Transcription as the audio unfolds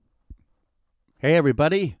Hey,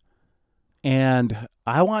 everybody. And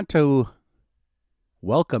I want to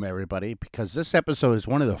welcome everybody because this episode is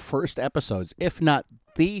one of the first episodes, if not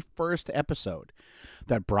the first episode,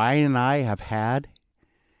 that Brian and I have had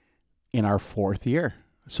in our fourth year.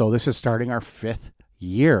 So this is starting our fifth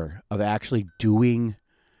year of actually doing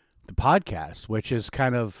the podcast, which is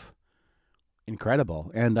kind of incredible.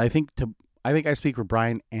 And I think I speak for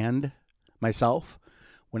Brian and myself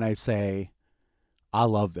when I say I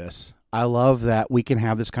love this. I love that we can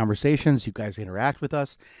have these conversations. You guys interact with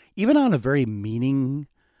us, even on a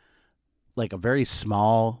like a very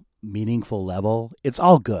small, meaningful level. It's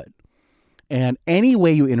all good. And any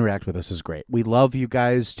way you interact with us is great. We love you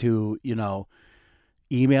guys to,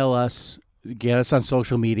 email us, get us on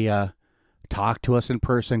social media, talk to us in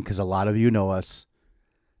person because a lot of you know us.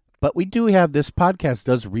 But we do have this podcast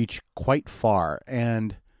does reach quite far.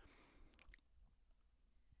 And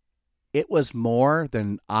it was more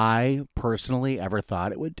than I personally ever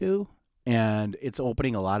thought it would do. And it's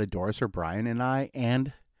opening a lot of doors for Brian and I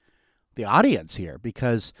and the audience here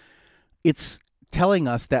because it's telling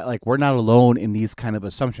us that like we're not alone in these kind of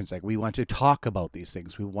assumptions. Like we want to talk about these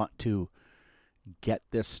things. We want to get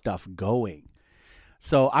this stuff going.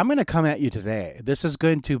 So I'm going to come at you today. This is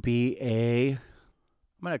going to be I'm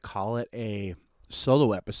going to call it a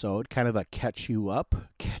solo episode, kind of a catch you up,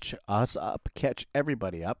 catch us up, catch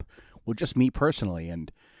everybody up. Well, just me personally.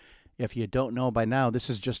 And if you don't know by now, this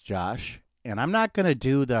is just Josh. And I'm not going to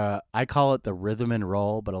do I call it the rhythm and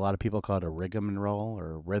roll, but a lot of people call it a rigum and roll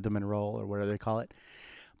or rhythm and roll or whatever they call it.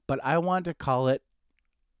 But I want to call it,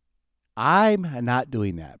 I'm not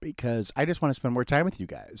doing that because I just want to spend more time with you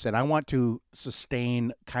guys. And I want to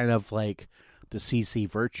sustain kind of like the CC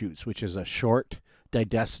Virtues, which is a short,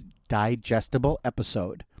 digestible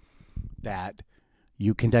episode that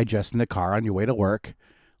you can digest in the car on your way to work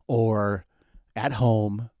or at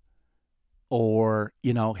home, or,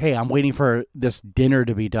 hey, I'm waiting for this dinner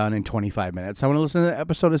to be done in 25 minutes. I want to listen to the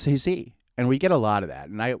episode of CC. And we get a lot of that.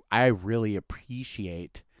 And I really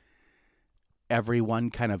appreciate everyone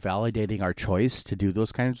kind of validating our choice to do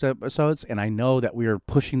those kinds of episodes. And I know that we are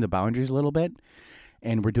pushing the boundaries a little bit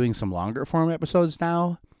and we're doing some longer form episodes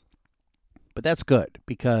now. But that's good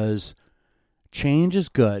because change is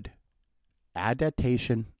good.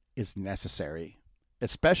 Adaptation is necessary.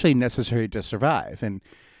 Especially necessary to survive. And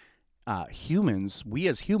we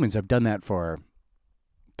as humans have done that for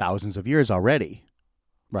thousands of years already,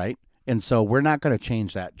 right? And so we're not going to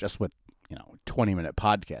change that just with, 20-minute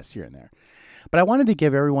podcasts here and there. But I wanted to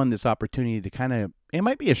give everyone this opportunity to kind of, it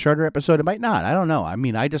might be a shorter episode, it might not. I don't know. I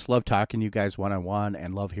mean, I just love talking to you guys one-on-one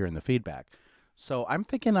and love hearing the feedback. So I'm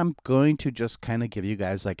thinking I'm going to just kind of give you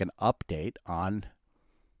guys like an update on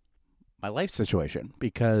my life situation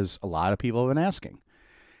because a lot of people have been asking.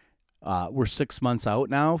 We're 6 months out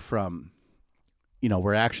now from,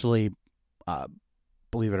 we're actually,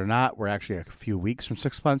 believe it or not, we're actually a few weeks from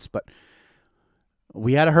 6 months, but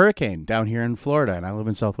we had a hurricane down here in Florida, and I live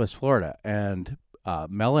in Southwest Florida. And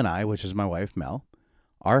Mel and I, which is my wife, Mel,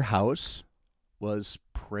 our house was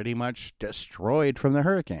pretty much destroyed from the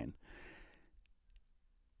hurricane.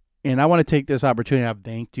 And I want to take this opportunity. I've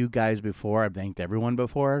thanked you guys before. I've thanked everyone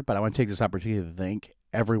before, but I want to take this opportunity to thank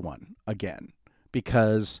everyone again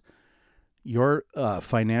because your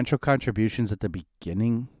financial contributions at the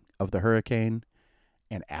beginning of the hurricane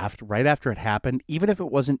and right after it happened, even if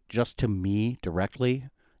it wasn't just to me directly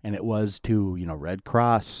and it was to, Red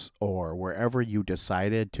Cross or wherever you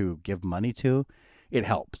decided to give money to, it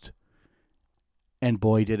helped. And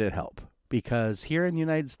boy, did it help. Because here in the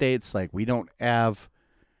United States, like we don't have,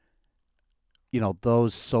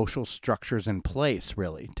 those social structures in place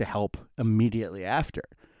really to help immediately after.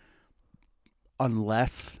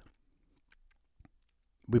 Unless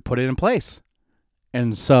we put it in place.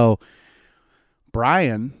 And so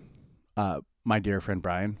Brian, my dear friend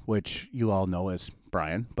Brian, which you all know as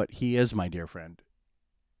Brian, but he is my dear friend,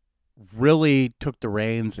 really took the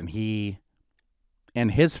reins and he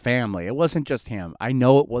and his family, it wasn't just him. I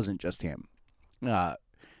know it wasn't just him.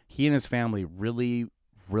 He and his family really,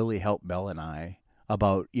 really helped Mel and I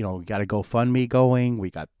about, we got a GoFundMe going. We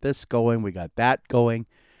got this going. We got that going.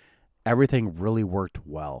 Everything really worked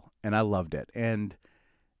well and I loved it. And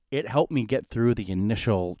it helped me get through the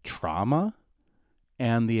initial trauma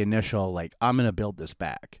and the initial, like, I'm going to build this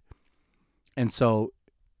back. And so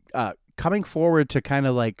coming forward to kind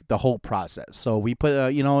of like the whole process. So we put,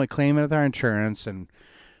 a claim with our insurance and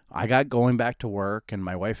I got going back to work and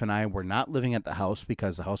my wife and I were not living at the house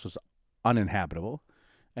because the house was uninhabitable.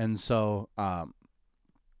 And so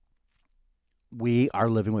we are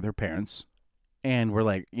living with her parents. And we're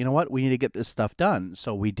like, you know what? We need to get this stuff done.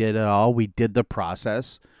 So we did it all. We did the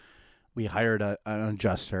process. We hired an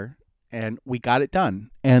adjuster, and we got it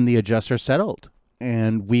done. And the adjuster settled.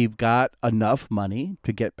 And we've got enough money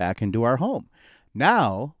to get back into our home.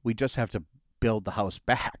 Now we just have to build the house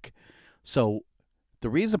back. So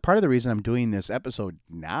part of the reason I'm doing this episode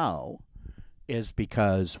now is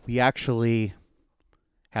because we actually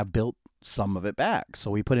have built some of it back.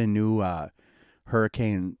 So we put in new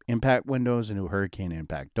hurricane impact windows, a new hurricane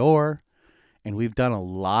impact door, and we've done a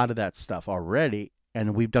lot of that stuff already,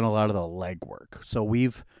 and we've done a lot of the legwork. So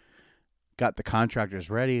we've got the contractors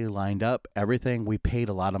ready, lined up, everything. We paid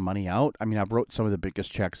a lot of money out. I mean, I've wrote some of the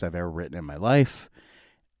biggest checks I've ever written in my life.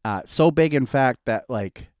 So big, in fact, that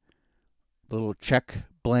like the little check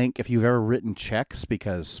blank, if you've ever written checks,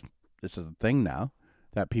 because this is a thing now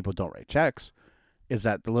that people don't write checks, is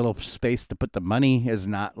that the little space to put the money is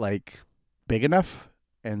not like big enough.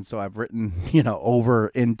 And so I've written, over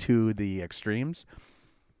into the extremes.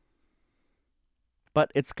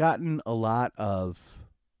 But it's gotten a lot of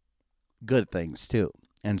good things too.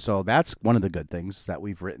 And so that's one of the good things that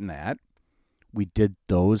we've written that. We did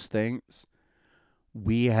those things.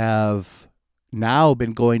 We have now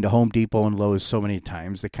been going to Home Depot and Lowe's so many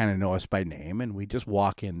times, they kind of know us by name, and we just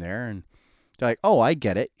walk in there and they're like, oh, I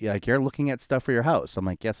get it. Like, you're looking at stuff for your house. I'm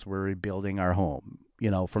like, yes, we're rebuilding our home,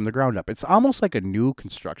 from the ground up. It's almost like a new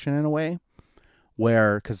construction in a way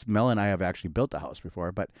because Mel and I have actually built a house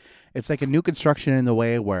before, but it's like a new construction in the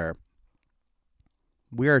way where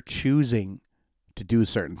we are choosing to do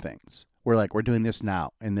certain things. We're like, we're doing this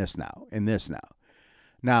now, and this now, and this now.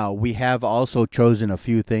 Now, we have also chosen a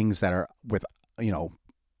few things that are with,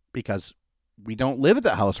 because we don't live at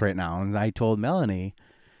the house right now. And I told Melanie,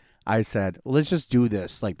 I said, let's just do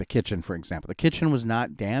this. Like the kitchen, for example. The kitchen was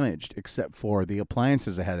not damaged except for the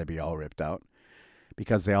appliances that had to be all ripped out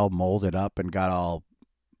because they all molded up and got all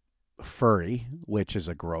furry, which is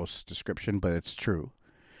a gross description, but it's true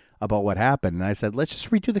about what happened. And I said, let's just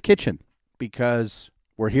redo the kitchen because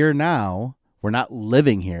we're here now. We're not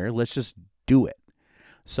living here. Let's just do it.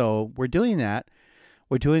 So we're doing that.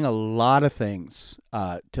 We're doing a lot of things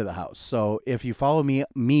to the house. So if you follow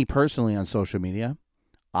me personally on social media,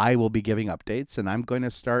 I will be giving updates, and I'm going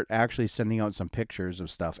to start actually sending out some pictures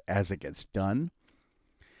of stuff as it gets done.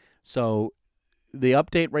 So the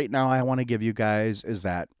update right now I want to give you guys is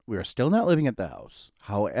that we are still not living at the house.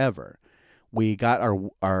 However, we got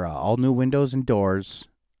our all new windows and doors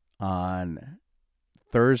on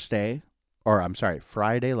Friday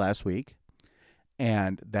last week.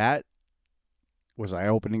 And that was an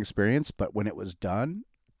eye-opening experience. But when it was done,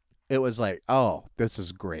 it was like, oh, this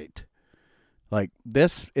is great. Like,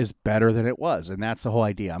 this is better than it was. And that's the whole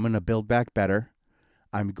idea. I'm going to build back better.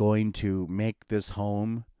 I'm going to make this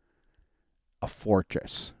home a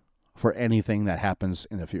fortress for anything that happens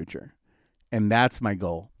in the future. And that's my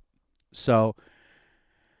goal. So,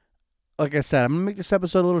 like I said, I'm going to make this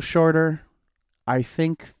episode a little shorter. I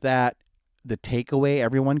think that the takeaway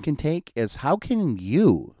everyone can take is how can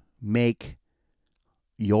you make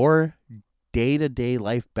your day-to-day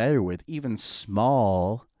life better with even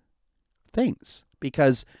small things?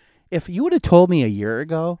 Because if you would have told me a year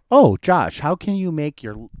ago, oh, Josh, how can you make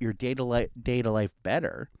your day-to life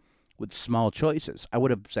better with small choices? I would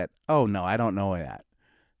have said, oh, no, I don't know that.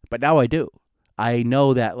 But now I do. I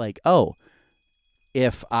know that, like, oh,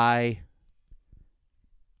 if I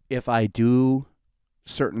do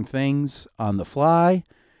certain things on the fly,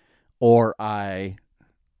 or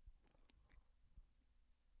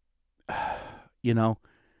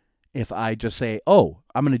if I just say, oh,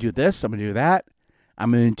 I'm going to do this, I'm going to do that,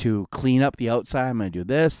 I'm going to clean up the outside, I'm going to do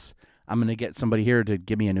this, I'm going to get somebody here to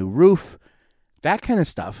give me a new roof, that kind of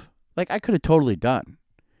stuff, like, I could have totally done.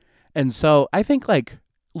 And so I think, like,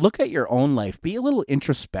 look at your own life, be a little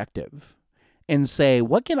introspective, and say,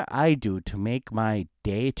 what can I do to make my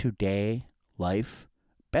day-to-day life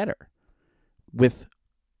better with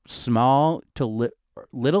small to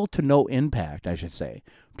little to no impact, I should say,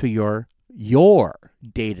 to your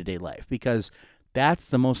day-to-day life? Because that's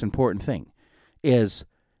the most important thing, is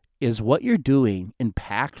what you're doing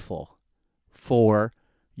impactful for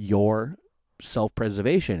your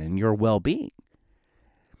self-preservation and your well-being?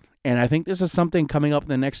 And I think this is something coming up in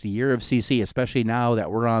the next year of CC, especially now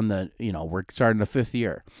that we're on we're starting the 5th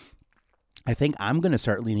year. I think I'm going to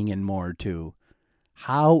start leaning in more to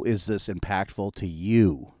how is this impactful to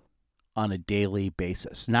you on a daily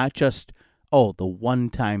basis, not just, the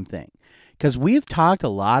one-time thing. Because we've talked a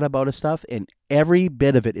lot about stuff, and every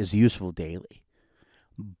bit of it is useful daily.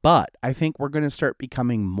 But I think we're going to start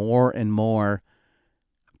becoming more and more,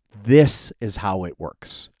 this is how it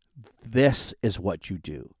works. This is what you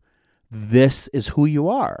do. This is who you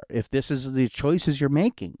are. If this is the choices you're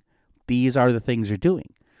making, these are the things you're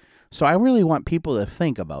doing. So I really want people to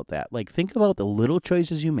think about that. Like, think about the little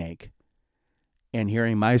choices you make, and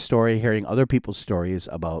hearing my story, hearing other people's stories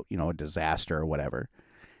about, a disaster or whatever,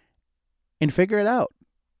 and figure it out,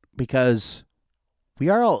 because we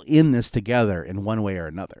are all in this together in one way or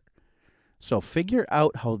another. So figure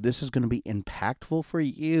out how this is going to be impactful for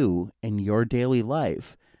you in your daily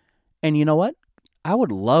life. And you know what? I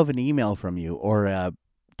would love an email from you, or a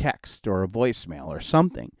text, or a voicemail, or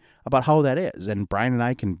something about how that is. And Brian and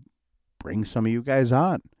I can bring some of you guys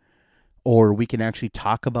on, or we can actually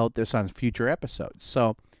talk about this on future episodes.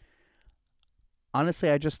 So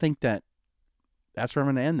honestly, I just think that's where I'm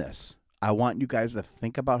going to end this. I want you guys to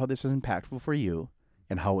think about how this is impactful for you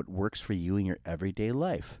and how it works for you in your everyday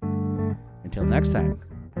life. Until next time,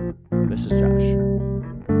 this is Josh.